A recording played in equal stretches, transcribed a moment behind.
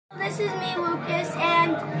this is me, Lucas,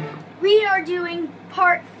 and we are doing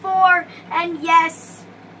part 4, and yes,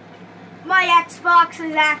 my Xbox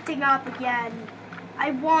is acting up again.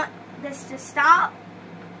 I want this to stop,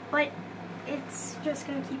 but it's just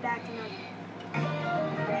gonna keep acting up.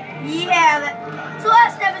 Yeah, so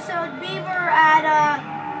last episode, we were at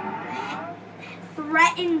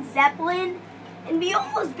Threatened Zeppelin, and we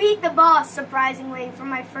almost beat the boss, surprisingly, for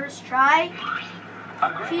my first try.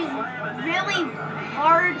 She's really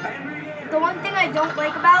hard. The one thing I don't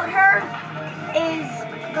like about her is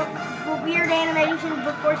the weird animation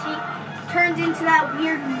before she turns into that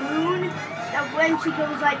weird moon, that when she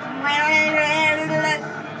goes like,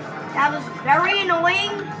 that was very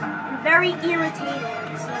annoying and very irritating.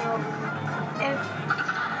 So if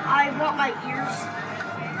I want my ears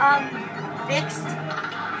fixed,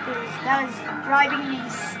 because that is driving me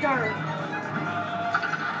stir.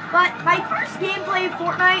 But my first gameplay of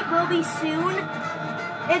Fortnite will be soon.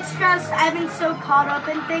 It's just, I've been so caught up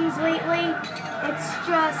in things lately. It's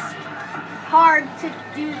just hard to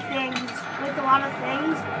do things with a lot of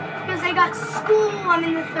things. Because I got school, I'm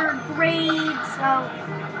in the 3rd grade, so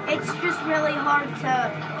it's just really hard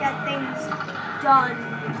to get things done.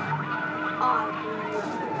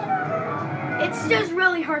 It's just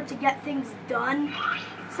really hard to get things done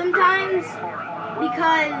sometimes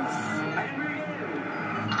because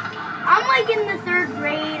I'm like in the 3rd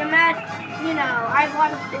grade. I'm at, I have a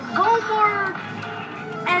lot of homework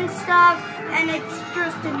and stuff, and it's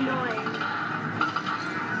just annoying.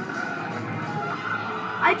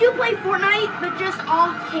 I do play Fortnite, but just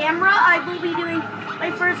off camera. I will be doing my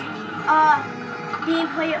first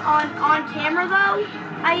gameplay on camera, though.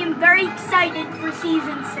 I am very excited for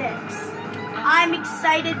Season 6. I'm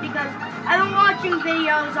excited because I've been watching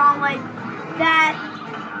videos on like that.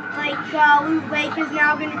 Like, Loot Lake is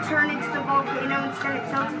now going to turn into the volcano instead of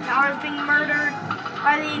Tilted Towers being murdered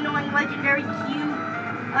by the annoying legendary cube.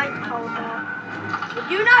 I like to call it that.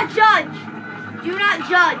 But do not judge. Do not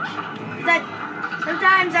judge. That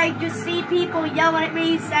sometimes I just see people yelling at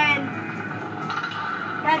me saying,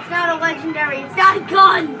 that's not a legendary, it's not a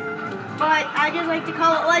gun. But I just like to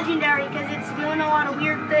call it legendary because it's doing a lot of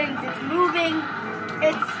weird things. It's moving.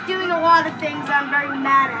 It's doing a lot of things I'm very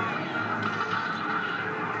mad at.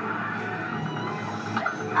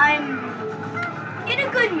 I'm in a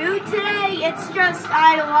good mood today. It's just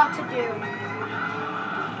I had a lot to do.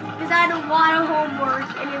 Because I had a lot of homework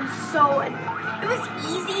and it was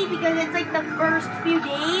easy because it's like the first few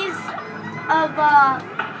days of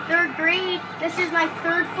 3rd grade. This is my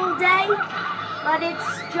 3rd full day. But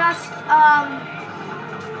it's just,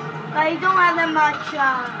 I don't have that much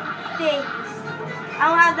things. I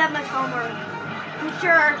don't have that much homework. I'm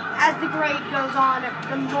sure as the grade goes on,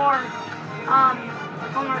 the more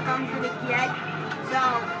homework I'm going to get. So,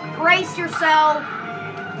 brace yourself.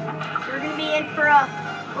 You're going to be in for a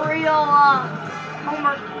real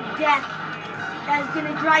homework death that is going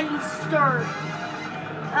to drive me stirred.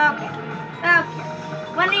 Okay.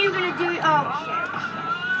 When are you going to do,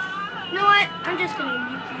 you know what? I'm just going to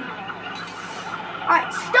mute you.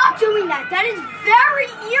 Alright, stop doing that. That is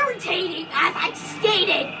very irritating, as I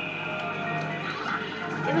stated.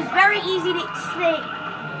 It was very easy to say.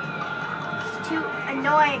 It's too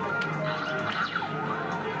annoying.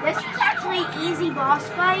 This is actually an easy boss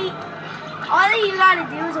fight. All that you gotta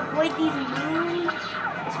do is avoid these moons.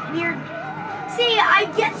 It's weird. See,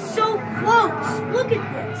 I get so close. Look at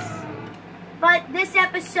this. But this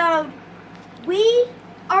episode,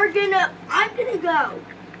 I'm gonna go.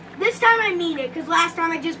 This time I mean it, because last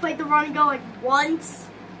time I just played the run and go like once.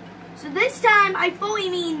 So this time I fully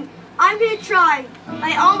mean I'm gonna try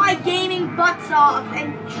all my gaming butts off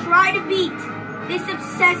and try to beat this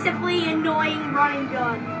obsessively annoying run and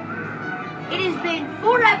gun. It has been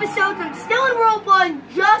 4 episodes. I'm still in World 1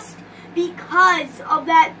 just because of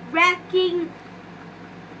that wrecking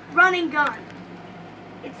run and gun.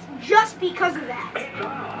 It's just because of that.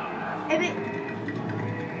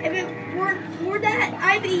 If it weren't for that,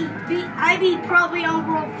 I'd be probably on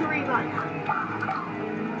World 3 by now.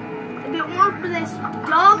 If it weren't for this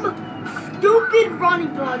dumb, stupid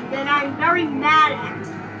running gun that I'm very mad at.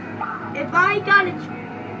 If I got it,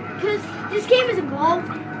 because this game is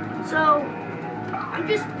evolved, so I'm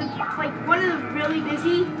just like one of the really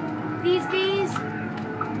busy these days.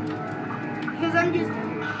 Because I'm just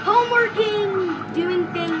homeworking, doing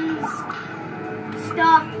things,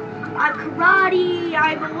 stuff. I have karate,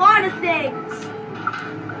 I have a lot of things.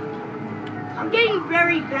 I'm getting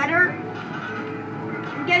very better.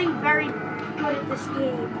 I'm getting very good at this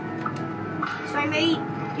game. So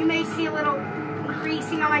you may see a little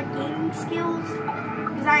increasing on my gaming skills.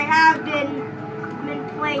 Because I have been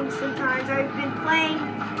playing sometimes. I've been playing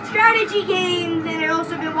strategy games, and I've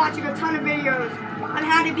also been watching a ton of videos on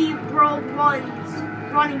how to beat World 1's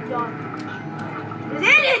running gun. Is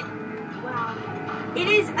it? Wow. It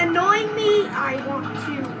is annoying me. I want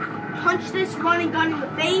to punch this running gun in the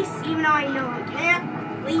face, even though I know I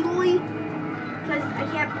can't legally, because I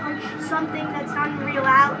can't punch something that's not in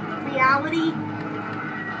reality,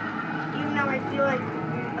 even though I feel like.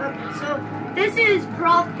 So this is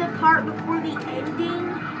probably the part before the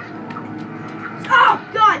ending. Oh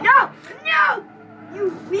God, no! No! You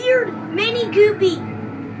weird mini goopy.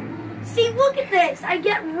 See, look at this. I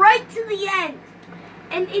get right to the end.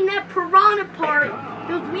 And in that piranha part,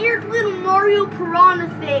 those weird little Mario piranha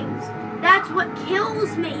things, that's what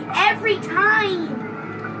kills me every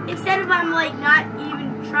time. Instead of I'm like not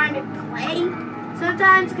even trying to play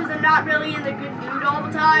sometimes because I'm not really in the good mood all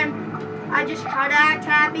the time. I just try to act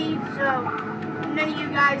happy so none of you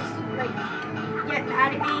guys like get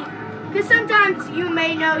mad at me. Because sometimes you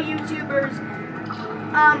may know YouTubers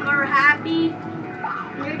are happy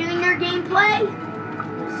when they're doing their gameplay.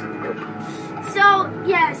 So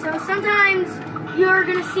yeah, so sometimes you're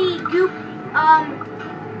gonna see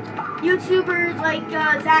YouTubers like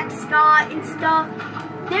Zach Scott and stuff.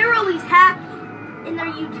 They're always happy in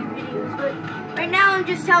their YouTube videos, but right now I'm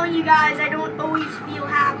just telling you guys I don't always feel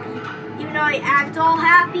happy, even though I act all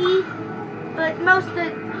happy. But most of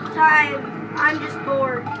the time I'm just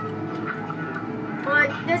bored.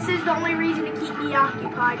 But this is the only reason to keep me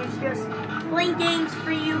occupied. It's just playing games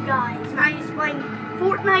for you guys. And I just playing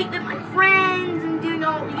Fortnite with my friends and doing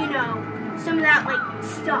all, you know, some of that like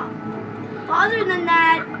stuff. But other than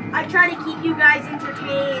that, I try to keep you guys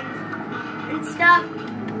entertained and stuff.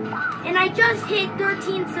 And I just hit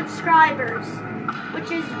 13 subscribers,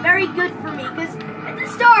 which is very good for me. Because at the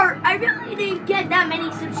start, I really didn't get that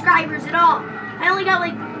many subscribers at all. I only got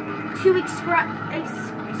like 2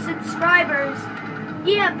 subscribers.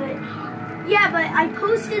 Yeah, but I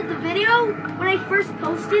posted the video. When I first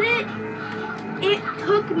posted it, it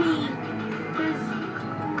took me, because,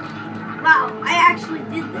 wow, I actually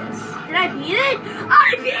did this. Did I beat it?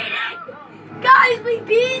 I beat it! Guys, we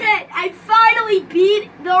beat it! I finally beat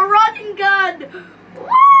the running gun!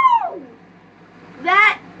 Woo!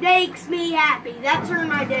 That makes me happy. That turned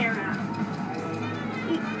my day around.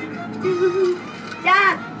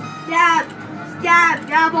 Stab, stab, stab,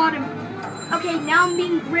 stab on him. Okay, now I'm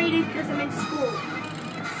being graded because I'm in school.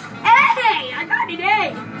 Hey! I got an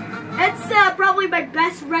A! That's probably my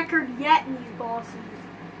best record yet in these bosses.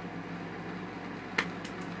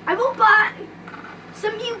 I will buy...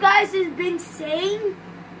 Some of you guys have been saying,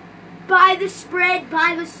 buy the spread,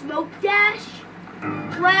 buy the smoke dash.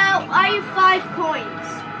 Well, I have 5 coins.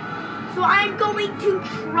 So I'm going to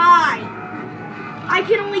try. I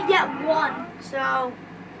can only get 1, so...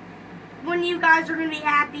 One of you guys are going to be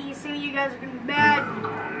happy, some of you guys are going to be mad.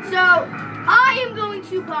 So, I am going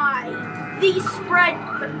to buy the spread.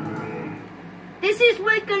 This is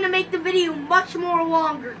what's going to make the video much more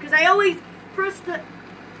longer, because I always press the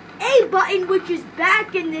A button, which is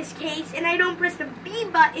back in this case, and I don't press the B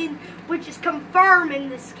button, which is confirm in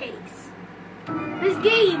this case. This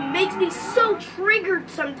game makes me so triggered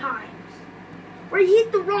sometimes, where I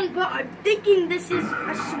hit the wrong button, thinking this is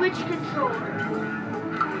a Switch controller.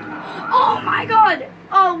 Oh my God!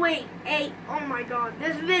 Oh wait, hey, oh my God!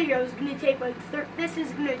 This video is gonna take like this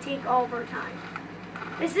is gonna take all of our time.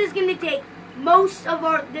 This is gonna take most of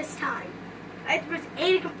this time. I press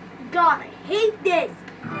A to God, I hate this.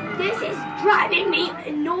 This is driving me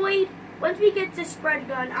annoyed. Once we get to spread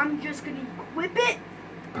gun, I'm just gonna equip it.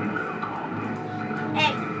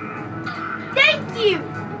 Hey, thank you.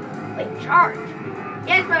 Wait, charge.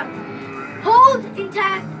 Yes, bro. Hold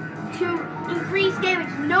intact to increase damage.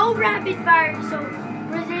 No rapid fire, so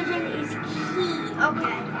precision is key.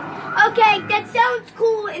 Okay. Okay, that sounds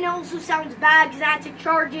cool, and it also sounds bad because I had to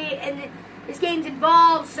charge it, and this game's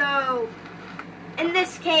involved, so in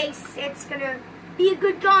this case, it's gonna be a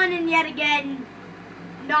good gun, and yet again,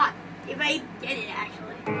 not, if I did it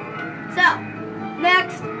actually. So,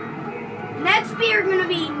 next we are gonna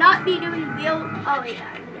not be doing build, oh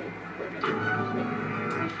yeah,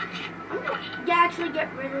 I'm gonna actually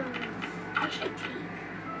get rid of, what should I take?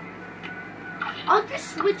 I'll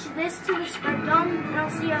just switch this to the spread gun, and I'll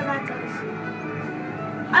see how that does.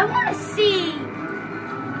 I want to see,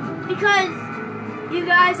 because you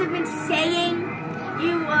guys have been saying,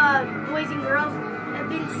 you boys and girls have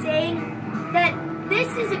been saying that this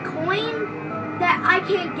is a coin that I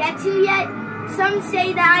can't get to yet. Some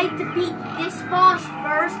say that I have to beat this boss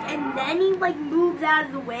first, and then he like moves out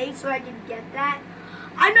of the way so I can get that.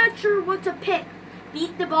 I'm not sure what to pick.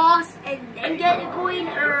 Beat the boss and then get a coin,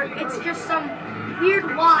 or it's just some weird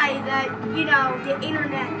lie that, you know, the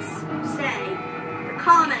internets say, or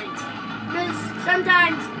comment. Because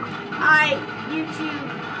sometimes YouTube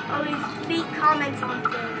always fake comments on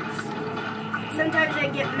things. Sometimes I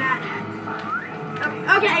get mad at it.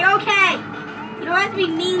 Okay. You don't have to be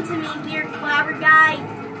mean to me, weird flower guy.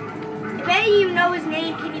 If any of you know his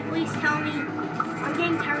name, can you please tell me? I'm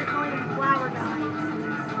getting tired of calling him flower guy.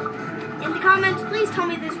 In the comments, please tell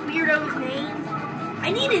me this weirdo's name.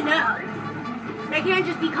 I need to know. I can't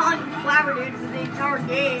just be calling him flower dude for the entire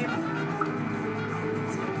game.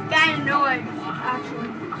 It's kind of annoying, actually.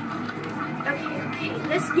 Okay.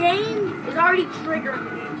 This game is already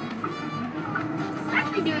triggering me. I'm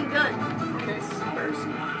actually doing good on this first.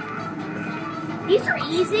 These are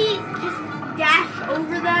easy. Just dash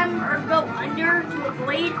over them or go under to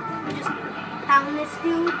avoid and just pound this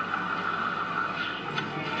dude.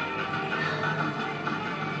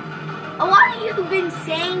 A lot of you have been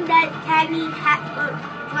saying that Cagney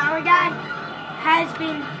Flower Guy has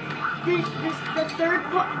been the third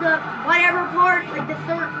part, the whatever part, like the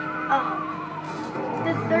third.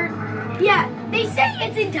 Yeah, they say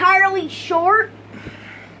it's entirely short.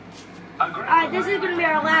 This is gonna be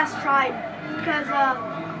our last try because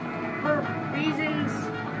for reasons.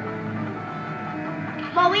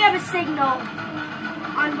 Well, we have a signal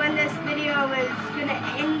on when this video is gonna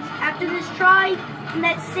end after this try. And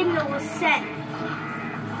that signal was set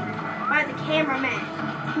by the cameraman,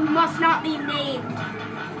 who must not be named.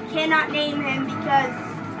 We cannot name him because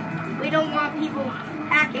we don't want people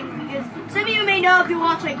hacking. Because some of you may know if you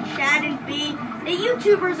watch like Chad and B, the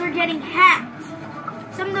YouTubers are getting hacked.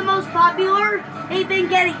 Some of the most popular, they've been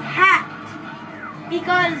getting hacked.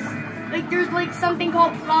 Because like there's like something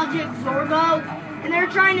called Project Zorgo, and they're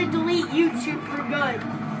trying to delete YouTube for good.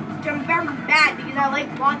 Which I'm very bad because I like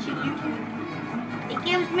watching YouTube. It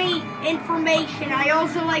gives me information. I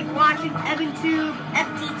also like watching EvanTube,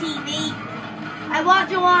 FTTV. I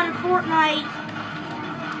watch a lot of Fortnite.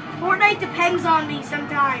 Fortnite depends on me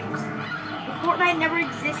sometimes. If Fortnite never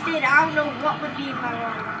existed, I don't know what would be in my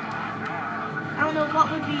life. I don't know what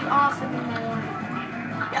would be awesome in my life.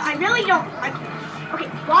 I really don't. Okay,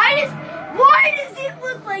 why does it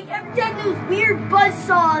look like every time those weird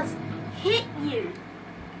buzzsaws hit you?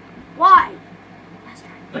 Why?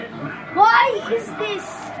 Why is this?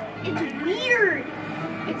 It's weird.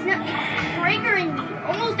 It's triggering me.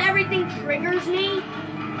 Almost everything triggers me.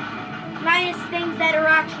 Minus things that are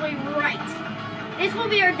actually right. This will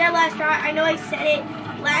be our dead last try. I know I said it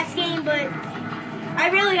last game, but I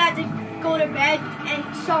really had to go to bed. And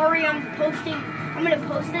sorry I'm going to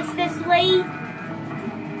post this late.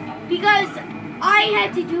 Because I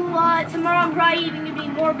had to do a lot. Tomorrow I'm probably even going to be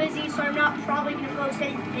more busy, so I'm not probably going to post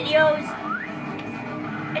any videos.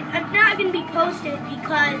 I'm not going to be posted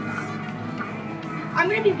because I'm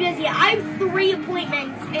going to be busy. I have 3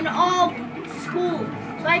 appointments in all school.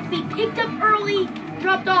 So I have to be picked up early,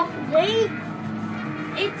 dropped off late.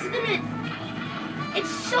 It's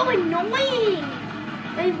so annoying.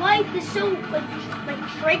 My life is so like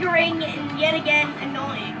triggering and yet again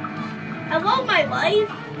annoying. I love my life.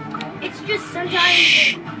 It's just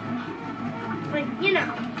sometimes like, you know,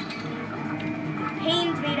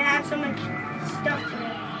 pains me to have so much stuff to do.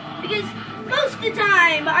 Because most of the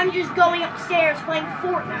time, I'm just going upstairs playing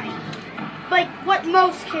Fortnite. Like what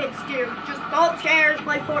most kids do. Just go upstairs,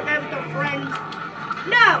 play Fortnite with their friends.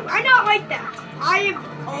 No, I'm not like that. I have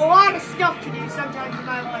a lot of stuff to do sometimes in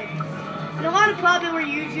my life. And a lot of popular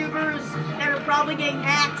YouTubers that are probably getting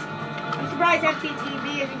hacked. I'm surprised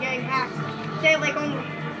FTTV isn't getting hacked. They have like only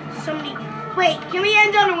so many. Wait, can we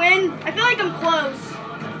end on a win? I feel like I'm close.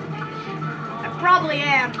 I probably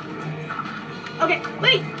am. Okay,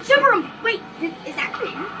 wait, Super! Wait, is that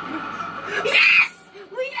him? Yes!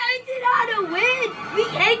 We ended on a win! We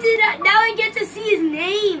ended on, now I get to see his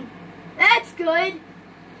name. That's good.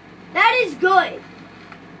 That is good.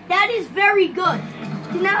 That is very good.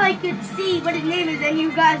 Because now I can see what his name is and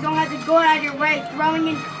you guys don't have to go out of your way throwing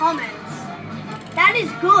in comments. That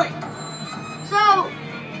is good. So,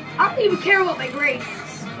 I don't even care what my grade is. A-.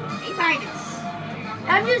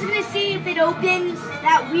 I'm just going to see if it opens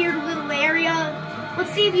that weird little area.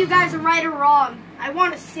 Let's see if you guys are right or wrong. I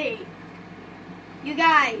want to see. You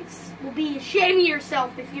guys will be ashamed of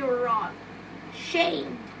yourself if you were wrong.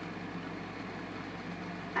 Shamed.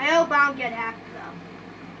 I hope I don't get hacked, though.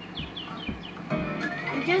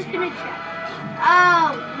 I'm just going to check.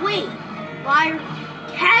 Oh, wait. Why?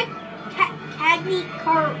 Cagney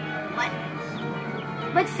what?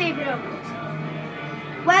 Let's see if it opens.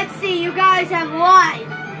 Let's see, you guys have lied.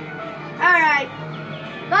 Alright.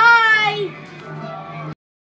 Bye!